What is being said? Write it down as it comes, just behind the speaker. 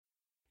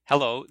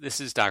Hello,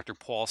 this is Dr.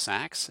 Paul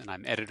Sax, and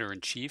I'm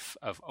editor-in-chief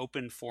of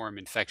Open Forum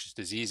Infectious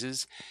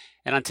Diseases.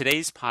 And on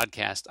today's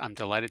podcast, I'm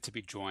delighted to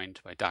be joined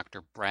by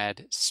Dr.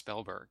 Brad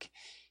Spellberg.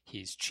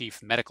 He's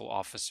Chief Medical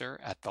Officer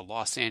at the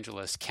Los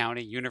Angeles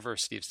County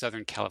University of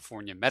Southern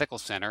California Medical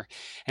Center,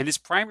 and his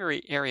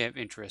primary area of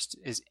interest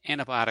is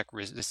antibiotic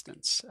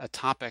resistance, a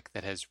topic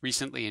that has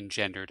recently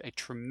engendered a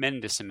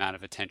tremendous amount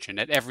of attention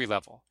at every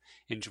level.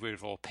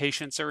 Individual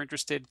patients are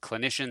interested,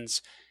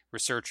 clinicians,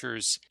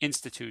 researchers,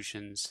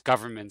 institutions,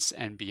 governments,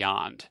 and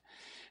beyond.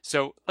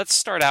 So let's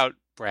start out,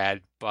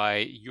 Brad, by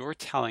your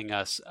telling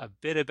us a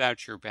bit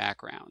about your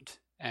background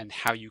and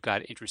how you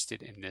got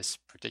interested in this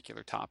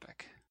particular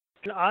topic.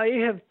 I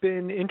have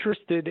been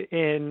interested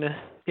in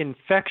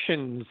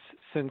infections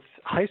since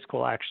high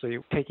school, actually.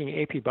 Taking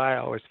AP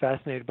Bio, I was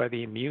fascinated by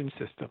the immune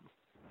system.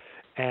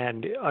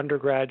 And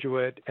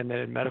undergraduate and then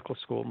in medical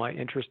school, my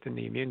interest in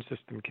the immune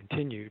system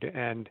continued.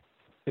 And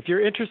if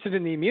you're interested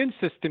in the immune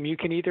system, you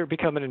can either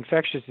become an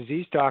infectious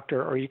disease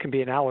doctor or you can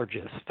be an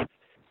allergist.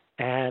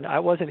 And I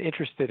wasn't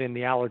interested in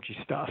the allergy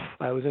stuff.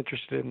 I was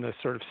interested in the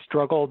sort of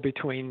struggle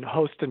between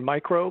host and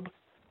microbe.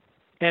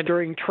 And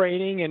during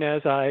training and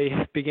as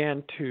I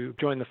began to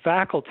join the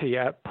faculty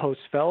at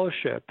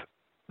post-fellowship,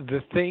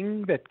 the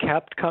thing that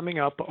kept coming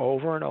up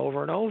over and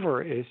over and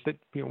over is that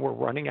we're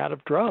running out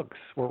of drugs.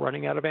 We're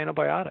running out of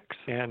antibiotics.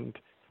 And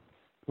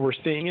we're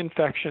seeing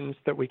infections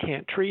that we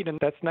can't treat, and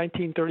that's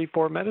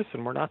 1934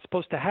 medicine. We're not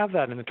supposed to have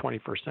that in the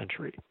 21st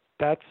century.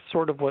 That's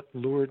sort of what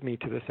lured me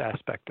to this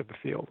aspect of the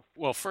field.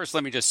 Well, first,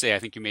 let me just say I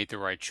think you made the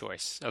right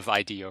choice of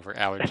ID over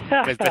allergy.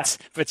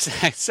 but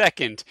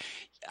second,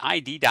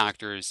 ID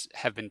doctors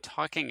have been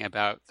talking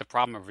about the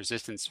problem of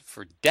resistance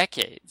for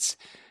decades.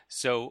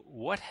 So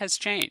what has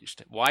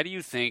changed? Why do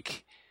you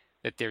think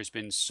that there's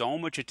been so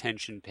much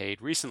attention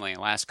paid recently, in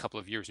the last couple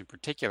of years in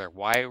particular?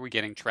 Why are we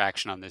getting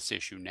traction on this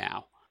issue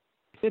now?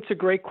 It's a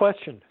great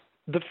question.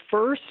 The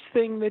first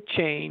thing that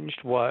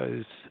changed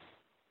was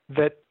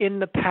that in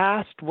the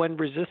past, when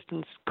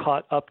resistance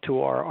caught up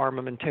to our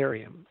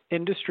armamentarium,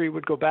 industry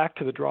would go back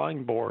to the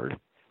drawing board,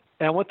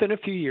 and within a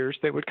few years,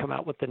 they would come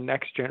out with the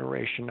next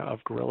generation of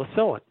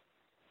gorillacillin.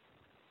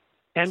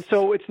 And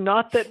so it's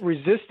not that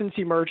resistance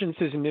emergence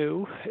is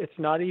new. It's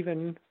not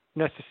even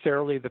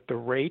necessarily that the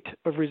rate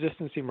of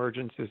resistance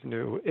emergence is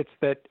new. It's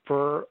that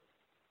for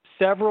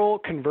several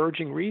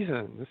converging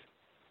reasons,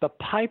 the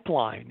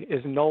pipeline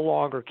is no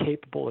longer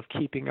capable of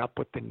keeping up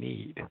with the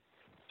need.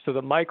 So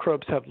the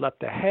microbes have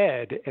leapt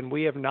ahead, and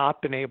we have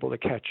not been able to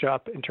catch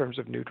up in terms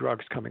of new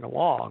drugs coming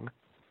along,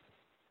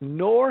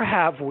 nor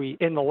have we,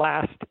 in the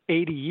last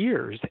 80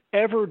 years,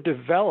 ever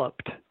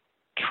developed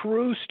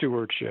true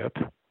stewardship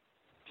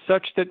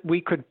such that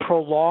we could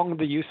prolong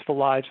the useful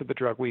lives of the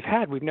drug we've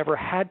had. We've never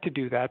had to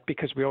do that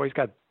because we always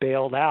got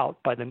bailed out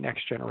by the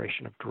next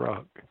generation of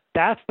drug.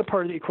 That's the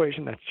part of the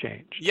equation that's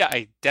changed. Yeah,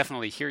 I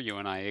definitely hear you,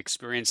 and I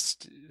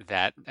experienced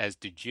that, as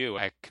did you.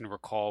 I can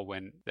recall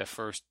when the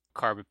first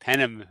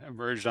carbapenem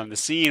emerged on the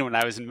scene when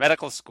I was in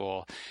medical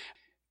school.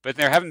 But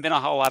there haven't been a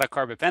whole lot of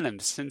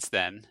carbapenems since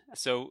then.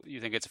 So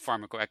you think it's a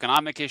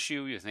pharmacoeconomic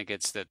issue? You think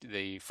it's that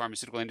the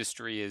pharmaceutical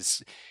industry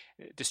is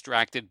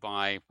distracted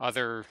by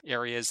other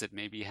areas that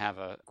maybe have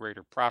a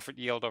greater profit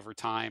yield over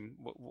time?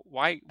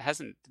 Why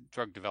hasn't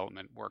drug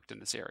development worked in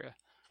this area?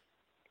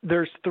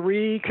 There's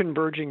three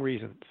converging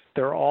reasons.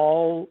 They're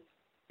all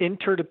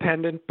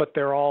interdependent, but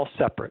they're all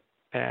separate.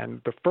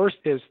 And the first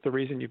is the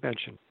reason you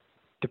mentioned.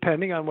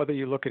 Depending on whether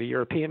you look at a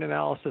European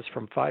analysis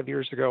from 5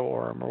 years ago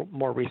or a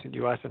more recent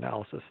U.S.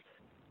 analysis,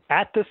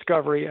 at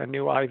discovery, a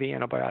new IV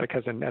antibiotic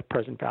has a net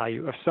present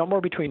value of somewhere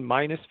between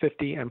minus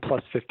 50 and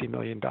plus $50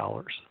 million.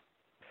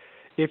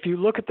 If you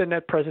look at the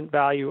net present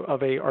value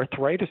of a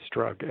arthritis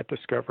drug at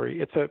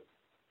discovery, it's a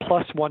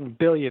plus $1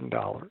 billion.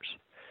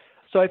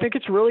 So I think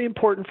it's really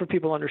important for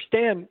people to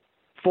understand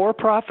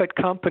for-profit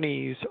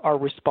companies are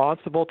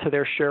responsible to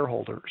their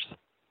shareholders.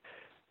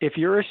 If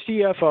you're a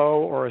CFO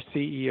or a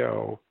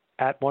CEO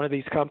at one of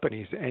these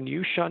companies and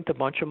you shunt a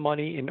bunch of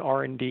money in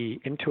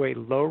R&D into a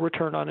low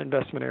return on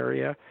investment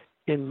area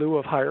in lieu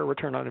of higher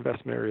return on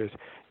investment areas,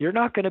 you're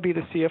not going to be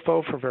the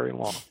CFO for very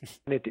long.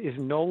 And it is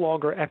no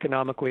longer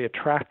economically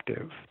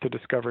attractive to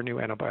discover new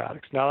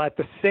antibiotics. Now, at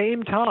the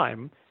same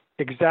time,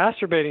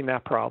 exacerbating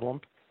that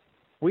problem,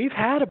 we've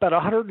had about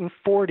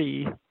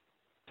 140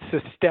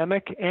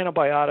 systemic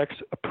antibiotics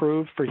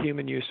approved for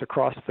human use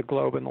across the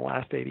globe in the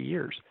last 80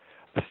 years.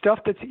 The stuff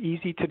that's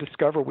easy to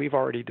discover, we've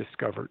already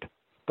discovered.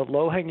 The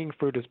low-hanging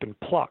fruit has been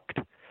plucked.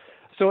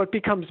 So it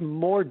becomes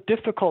more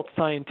difficult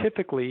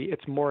scientifically,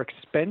 it's more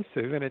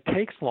expensive, and it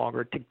takes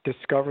longer to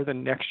discover the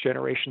next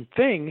generation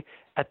thing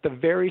at the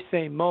very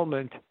same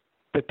moment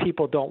that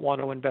people don't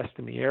want to invest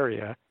in the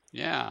area.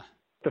 Yeah.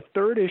 The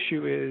third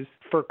issue is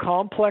for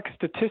complex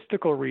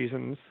statistical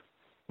reasons,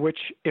 which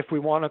if we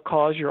want to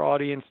cause your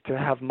audience to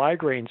have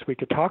migraines, we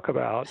could talk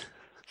about,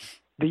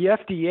 the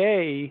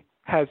FDA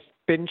has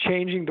been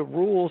changing the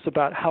rules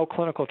about how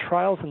clinical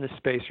trials in this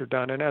space are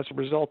done. And as a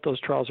result, those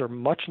trials are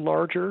much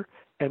larger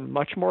and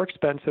much more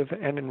expensive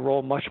and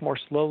enroll much more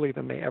slowly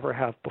than they ever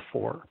have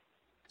before.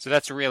 So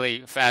that's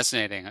really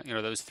fascinating.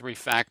 Those three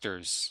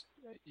factors,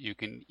 you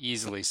can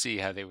easily see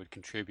how they would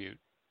contribute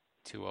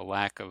to a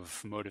lack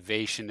of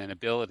motivation and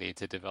ability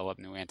to develop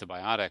new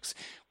antibiotics.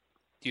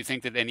 Do you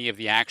think that any of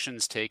the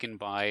actions taken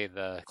by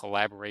the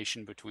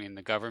collaboration between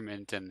the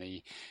government and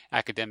the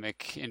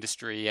academic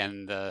industry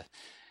and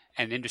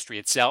industry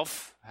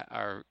itself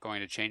are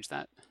going to change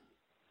that?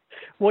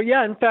 Well,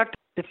 yeah, in fact,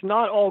 it's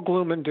not all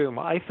gloom and doom.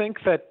 I think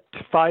that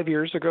 5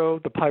 years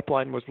ago, the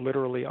pipeline was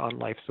literally on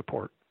life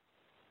support.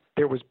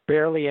 There was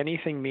barely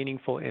anything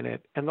meaningful in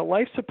it. And the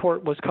life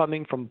support was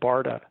coming from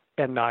BARDA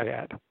and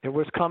NIAID. It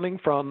was coming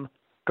from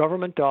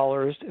government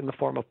dollars in the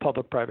form of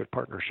public-private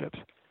partnerships.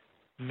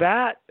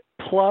 That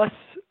plus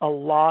a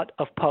lot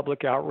of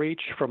public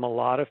outreach from a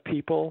lot of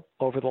people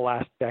over the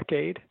last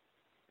decade,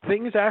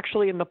 things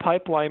actually in the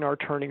pipeline are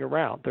turning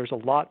around. There's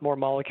a lot more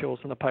molecules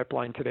in the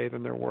pipeline today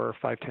than there were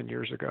 5-10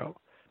 years ago.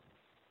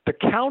 The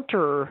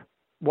counter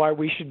why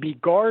we should be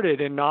guarded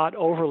and not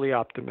overly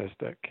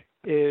optimistic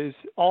is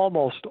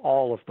almost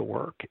all of the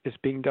work is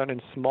being done in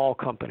small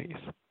companies.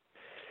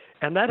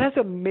 And that has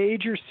a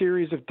major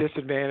series of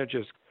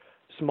disadvantages.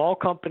 Small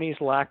companies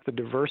lack the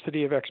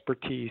diversity of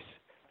expertise,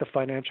 the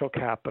financial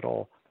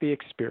capital, the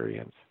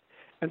experience.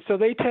 And so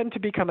they tend to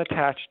become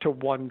attached to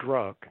one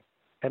drug.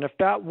 And if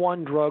that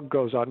one drug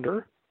goes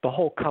under, the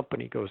whole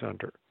company goes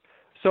under.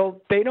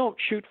 So they don't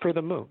shoot for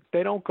the moon.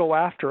 They don't go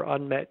after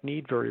unmet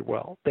need very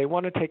well. They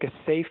want to take a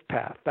safe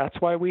path. That's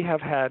why we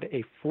have had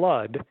a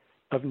flood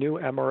of new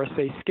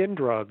MRSA skin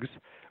drugs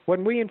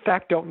when we, in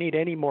fact, don't need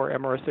any more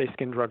MRSA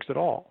skin drugs at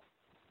all.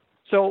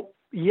 So,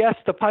 yes,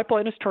 the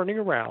pipeline is turning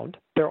around.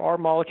 There are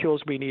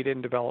molecules we need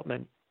in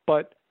development,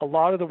 but a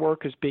lot of the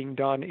work is being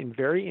done in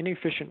very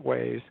inefficient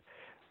ways,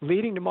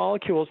 leading to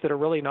molecules that are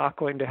really not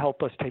going to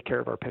help us take care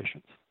of our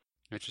patients.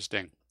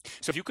 Interesting.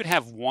 So if you could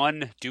have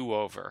one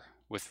do-over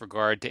with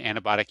regard to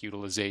antibiotic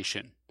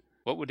utilization,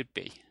 what would it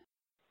be?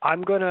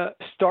 I'm going to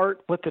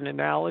start with an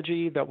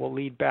analogy that will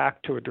lead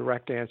back to a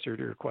direct answer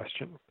to your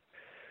question.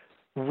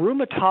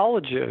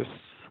 Rheumatologists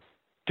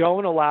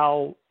don't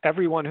allow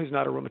everyone who's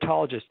not a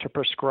rheumatologist to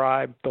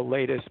prescribe the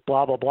latest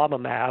blah, blah, blah,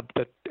 mab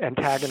that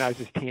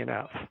antagonizes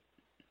TNF.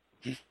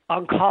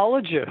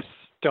 Oncologists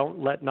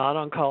don't let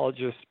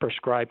non-oncologists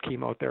prescribe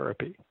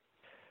chemotherapy.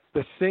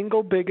 The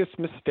single biggest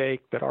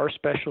mistake that our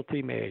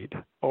specialty made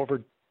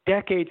over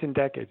decades and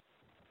decades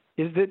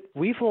is that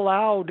we've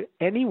allowed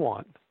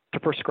anyone to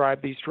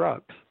prescribe these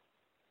drugs.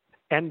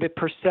 And the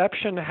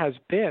perception has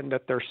been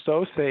that they're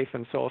so safe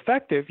and so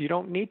effective, you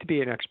don't need to be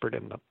an expert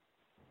in them.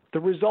 The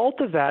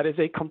result of that is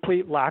a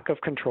complete lack of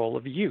control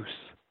of use.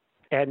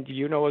 And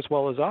you know as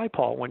well as I,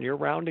 Paul, when you're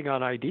rounding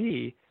on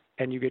ID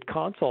and you get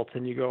consults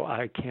and you go,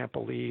 I can't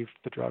believe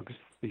the drugs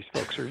these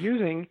folks are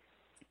using.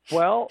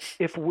 Well,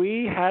 if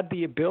we had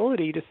the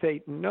ability to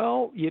say,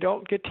 no, you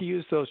don't get to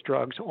use those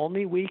drugs,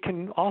 only we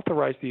can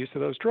authorize the use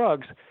of those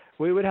drugs,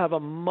 we would have a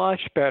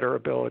much better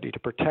ability to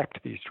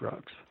protect these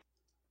drugs.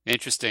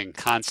 Interesting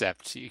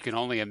concept. You can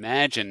only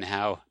imagine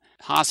how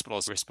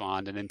hospitals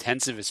respond and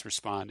intensivists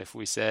respond if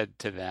we said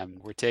to them,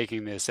 we're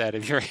taking this out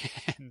of your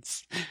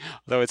hands,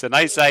 although it's a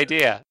nice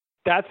idea.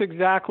 That's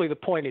exactly the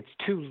point. It's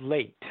too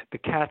late. The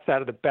cat's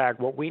out of the bag.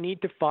 What we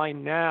need to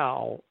find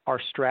now are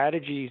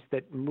strategies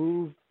that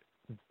move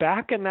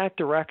back in that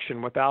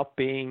direction without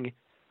being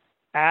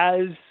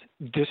as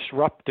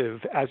disruptive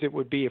as it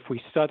would be if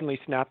we suddenly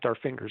snapped our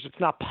fingers. It's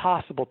not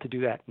possible to do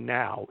that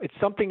now. It's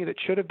something that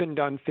should have been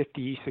done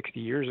 50, 60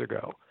 years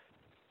ago.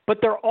 But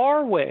there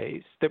are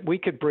ways that we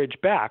could bridge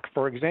back.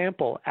 For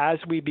example, as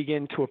we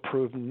begin to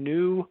approve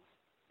new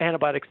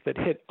antibiotics that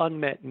hit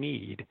unmet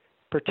need,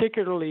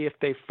 particularly if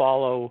they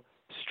follow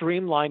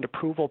streamlined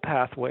approval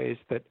pathways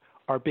that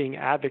are being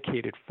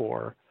advocated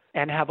for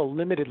and have a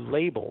limited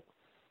label,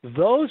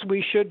 those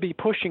we should be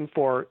pushing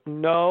for.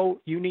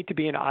 No, you need to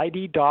be an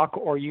ID doc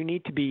or you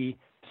need to be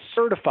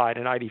certified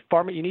in ID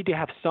pharma. You need to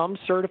have some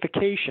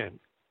certification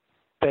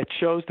that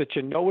shows that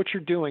you know what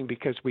you're doing,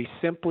 because we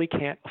simply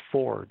can't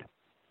afford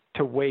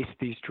to waste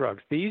these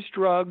drugs. These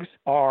drugs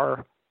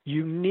are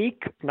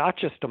unique, not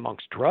just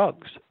amongst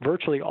drugs,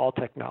 virtually all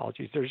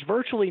technologies. There's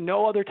virtually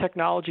no other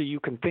technology you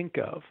can think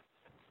of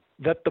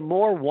that the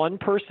more one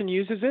person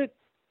uses it,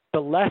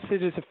 the less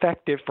it is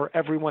effective for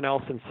everyone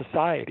else in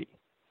society.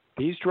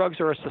 These drugs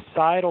are a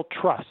societal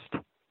trust,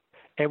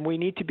 and we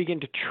need to begin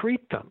to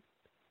treat them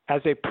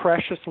as a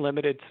precious,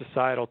 limited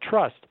societal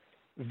trust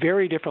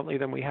very differently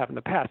than we have in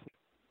the past.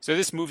 So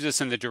this moves us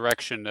in the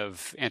direction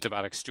of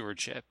antibiotic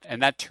stewardship,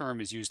 and that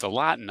term is used a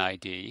lot in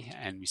ID,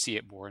 and we see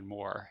it more and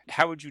more.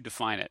 How would you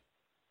define it?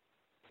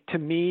 To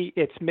me,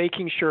 it's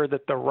making sure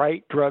that the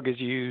right drug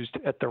is used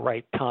at the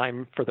right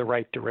time for the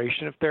right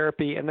duration of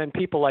therapy, and then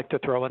people like to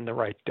throw in the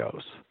right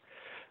dose.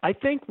 I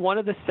think one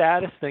of the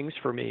saddest things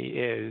for me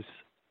is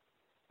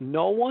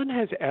no one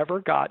has ever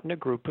gotten a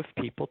group of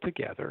people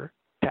together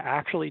to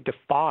actually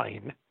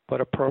define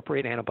what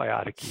appropriate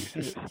antibiotic use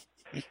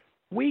is.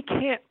 We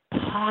can't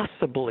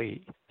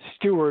possibly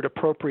steward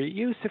appropriate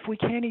use if we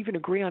can't even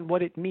agree on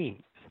what it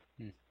means.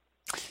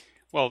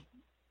 Well,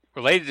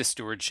 related to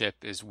stewardship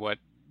is what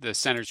the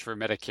Centers for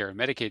Medicare and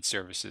Medicaid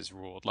Services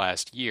ruled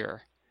last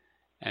year,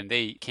 and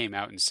they came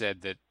out and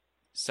said that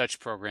such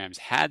programs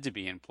had to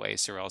be in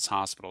place or else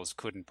hospitals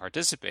couldn't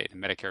participate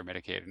in Medicare and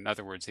Medicaid. In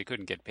other words, they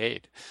couldn't get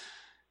paid.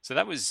 So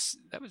that was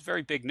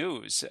very big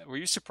news. Were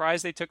you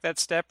surprised they took that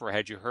step, or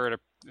had you heard a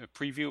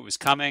preview it was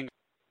coming?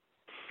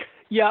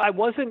 Yeah, I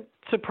wasn't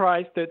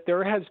surprised that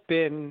there has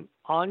been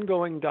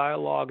ongoing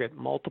dialogue at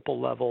multiple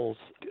levels.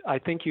 I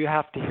think you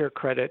have to hear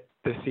credit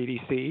the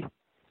CDC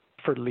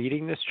for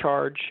leading this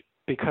charge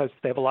because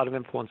they have a lot of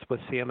influence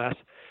with CMS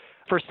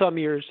for some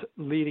years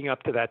leading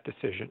up to that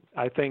decision.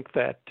 I think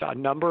that a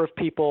number of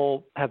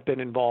people have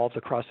been involved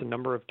across a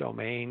number of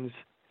domains.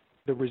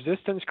 The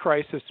resistance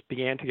crisis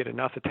began to get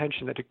enough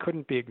attention that it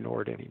couldn't be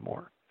ignored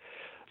anymore.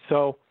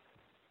 So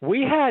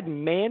we had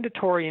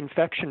mandatory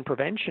infection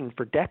prevention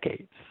for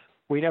decades.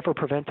 We never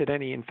prevented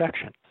any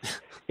infections.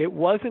 It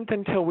wasn't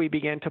until we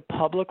began to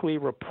publicly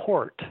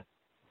report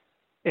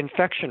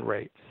infection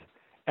rates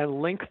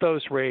and link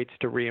those rates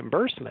to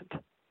reimbursement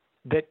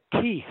that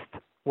teeth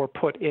were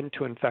put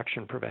into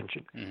infection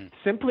prevention. Mm-hmm.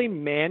 Simply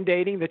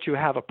mandating that you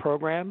have a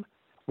program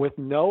with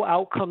no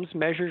outcomes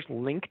measures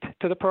linked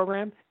to the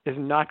program is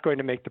not going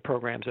to make the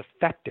programs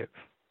effective.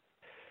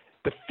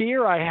 The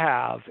fear I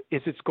have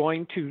is it's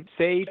going to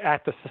say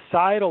at the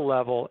societal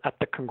level, at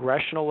the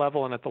congressional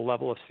level, and at the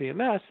level of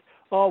CMS,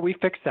 oh, we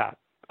fixed that.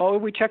 Oh,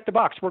 we checked the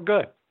box. We're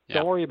good. Yeah.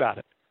 Don't worry about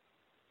it.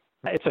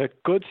 It's a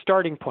good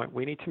starting point.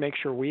 We need to make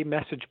sure we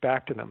message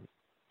back to them.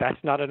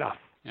 That's not enough.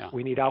 Yeah.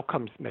 We need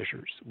outcomes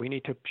measures. We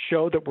need to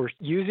show that we're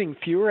using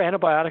fewer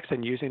antibiotics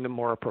and using them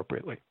more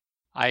appropriately.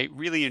 I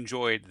really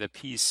enjoyed the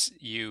piece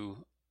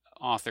you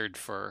authored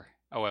for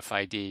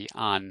OFID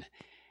on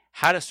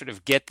how to sort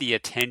of get the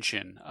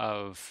attention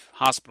of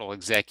hospital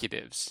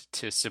executives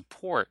to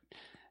support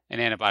an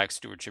antibiotic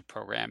stewardship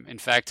program. In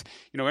fact,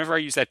 whenever I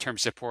use that term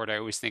support, I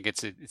always think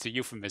it's a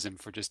euphemism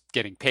for just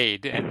getting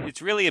paid. And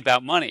it's really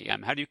about money.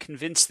 How do you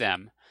convince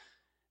them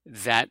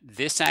that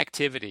this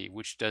activity,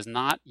 which does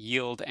not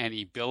yield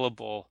any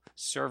billable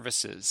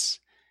services,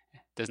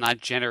 does not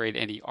generate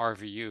any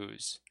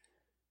RVUs,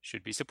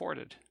 should be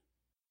supported?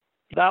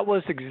 That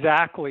was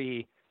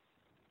exactly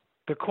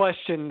the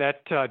question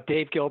that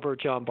Dave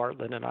Gilbert, John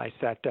Bartlett, and I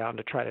sat down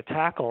to try to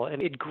tackle.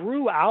 And it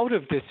grew out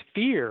of this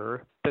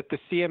fear that the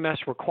CMS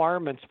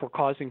requirements were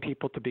causing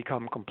people to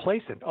become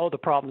complacent. Oh, the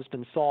problem's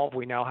been solved.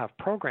 We now have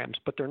programs,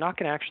 but they're not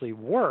going to actually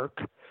work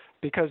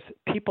because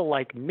people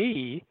like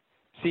me,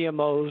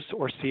 CMOs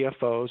or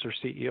CFOs or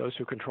CEOs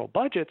who control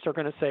budgets, are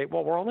going to say,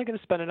 well, we're only going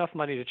to spend enough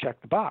money to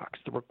check the box.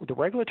 The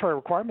regulatory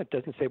requirement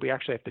doesn't say we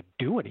actually have to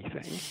do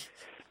anything.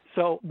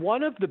 So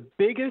one of the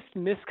biggest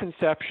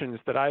misconceptions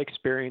that I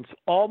experience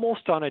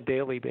almost on a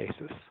daily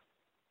basis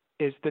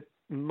is that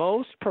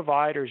most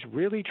providers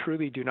really,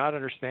 truly do not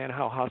understand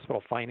how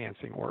hospital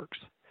financing works.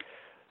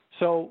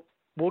 So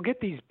we'll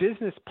get these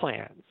business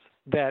plans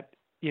that,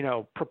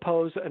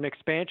 propose an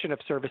expansion of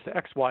service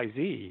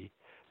XYZ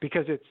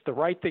because it's the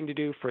right thing to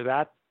do for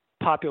that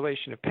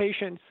population of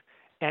patients,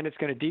 and it's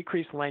going to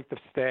decrease length of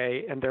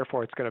stay, and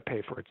therefore it's going to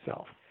pay for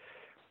itself.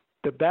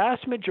 The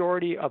vast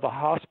majority of a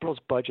hospital's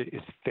budget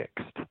is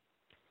fixed.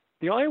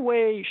 The only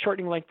way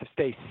shortening length of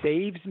stay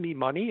saves me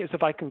money is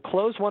if I can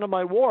close one of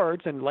my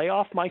wards and lay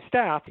off my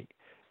staff.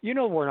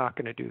 We're not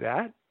going to do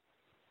that.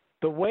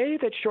 The way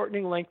that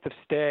shortening length of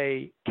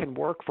stay can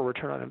work for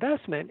return on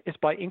investment is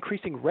by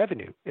increasing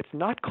revenue. It's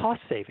not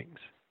cost savings.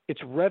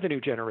 It's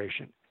revenue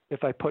generation.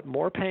 If I put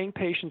more paying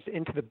patients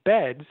into the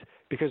beds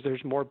because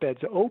there's more beds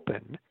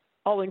open,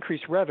 I'll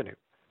increase revenue.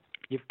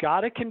 You've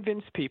got to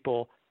convince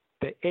people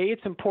that A,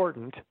 it's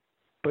important,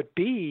 but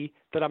B,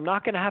 that I'm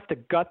not going to have to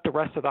gut the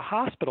rest of the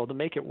hospital to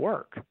make it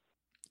work.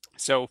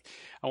 So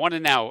I want to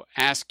now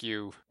ask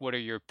you, what are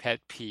your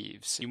pet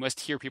peeves? You must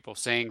hear people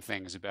saying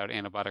things about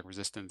antibiotic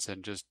resistance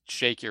and just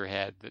shake your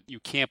head that you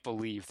can't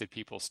believe that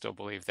people still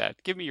believe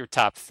that. Give me your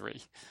top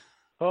three.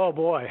 Oh,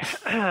 boy.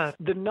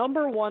 The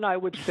number one I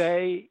would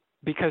say,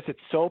 because it's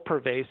so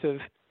pervasive,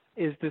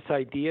 is this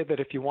idea that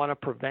if you want to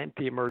prevent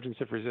the emergence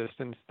of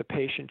resistance, the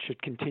patient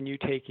should continue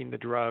taking the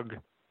drug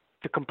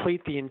to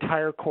complete the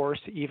entire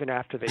course even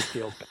after they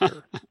feel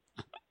better,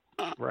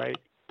 right?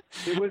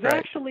 It was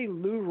actually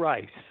Lou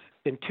Rice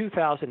in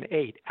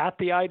 2008 at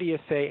the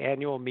IDSA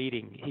annual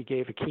meeting. He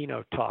gave a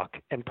keynote talk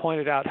and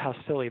pointed out how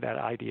silly that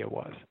idea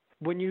was.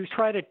 When you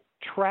try to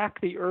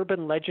track the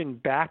urban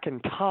legend back in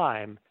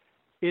time,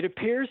 it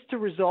appears to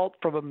result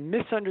from a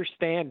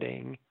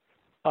misunderstanding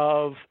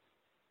of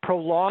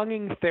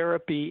prolonging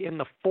therapy in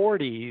the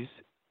 40s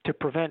to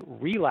prevent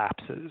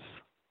relapses,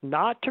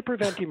 not to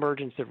prevent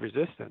emergence of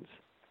resistance,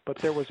 but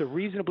there was a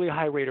reasonably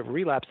high rate of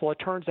relapse. Well, it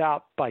turns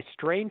out by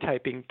strain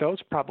typing, those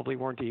probably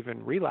weren't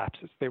even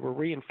relapses. They were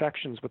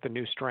reinfections with a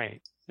new strain.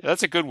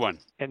 That's a good one.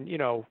 And,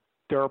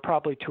 there are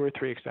probably 2 or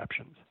 3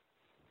 exceptions.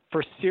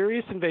 For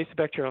serious invasive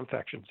bacterial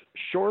infections,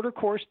 shorter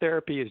course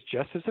therapy is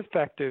just as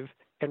effective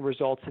and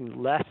results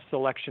in less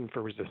selection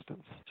for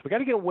resistance. So we got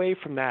to get away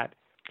from that.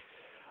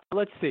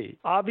 Let's see.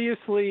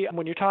 Obviously,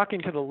 when you're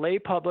talking to the lay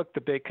public,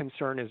 the big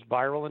concern is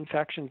viral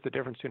infections, the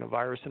difference between a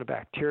virus and a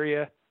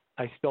bacteria.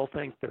 I still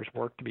think there's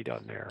work to be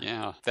done there.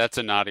 Yeah, that's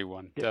a naughty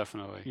one,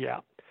 definitely. Yeah.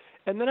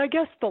 And then I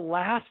guess the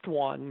last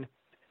one,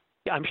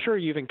 I'm sure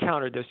you've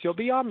encountered this. You'll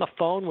be on the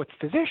phone with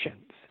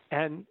physicians,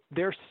 and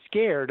they're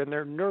scared and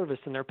they're nervous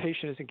and their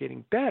patient isn't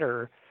getting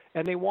better,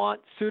 and they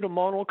want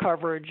pseudomonal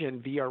coverage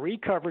and VRE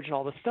coverage and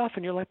all this stuff,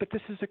 and you're like, but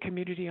this is a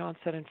community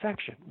onset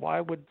infection. Why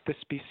would this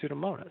be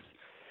Pseudomonas?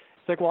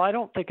 It's like, well, I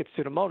don't think it's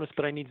Pseudomonas,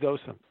 but I need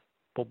Zosyn.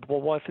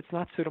 Well, if it's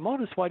not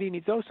Pseudomonas, why do you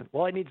need Zosyn?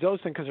 Well, I need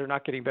Zosyn because they're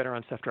not getting better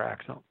on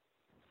ceftriaxone.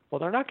 Well,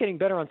 they're not getting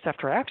better on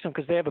ceftriaxone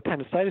because they have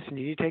appendicitis and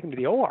you need to take them to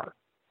the OR.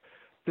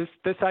 This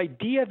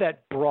idea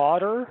that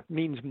broader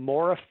means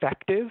more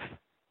effective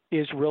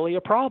is really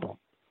a problem.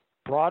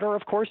 Broader,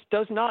 of course,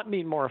 does not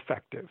mean more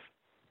effective.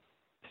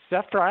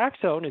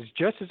 Ceftriaxone is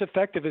just as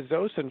effective as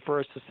Zosyn for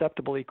a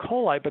susceptible E.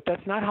 coli, but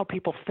that's not how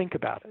people think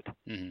about it.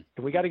 And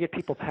we got to get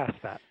people past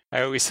that.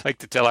 I always like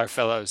to tell our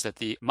fellows that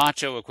the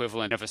macho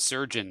equivalent of a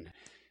surgeon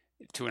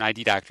to an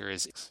ID doctor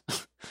is,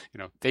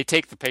 they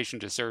take the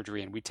patient to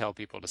surgery and we tell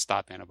people to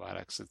stop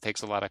antibiotics. It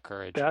takes a lot of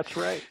courage. That's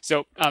right.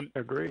 So,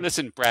 Agree.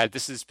 Listen, Brad,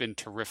 this has been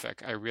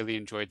terrific. I really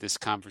enjoyed this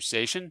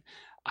conversation.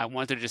 I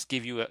wanted to just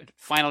give you a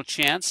final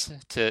chance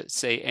to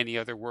say any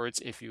other words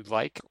if you'd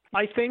like.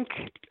 I think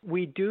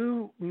we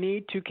do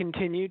need to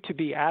continue to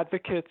be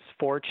advocates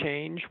for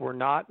change. We're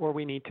not where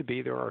we need to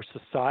be. There are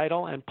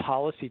societal and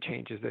policy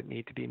changes that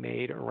need to be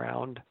made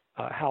around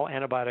how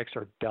antibiotics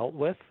are dealt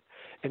with.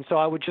 And so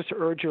I would just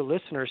urge your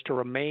listeners to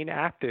remain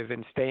active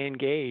and stay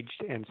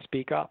engaged and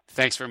speak up.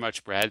 Thanks very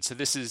much, Brad. So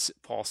this is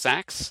Paul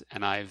Sax,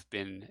 and I've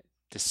been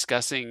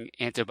discussing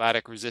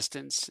antibiotic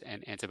resistance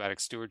and antibiotic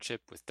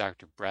stewardship with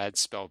Dr. Brad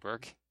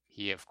Spellberg.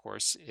 He, of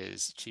course,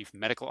 is Chief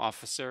Medical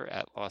Officer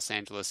at Los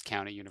Angeles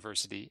County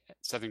University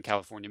Southern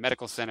California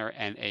Medical Center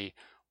and a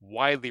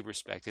widely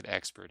respected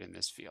expert in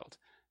this field.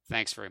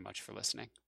 Thanks very much for listening.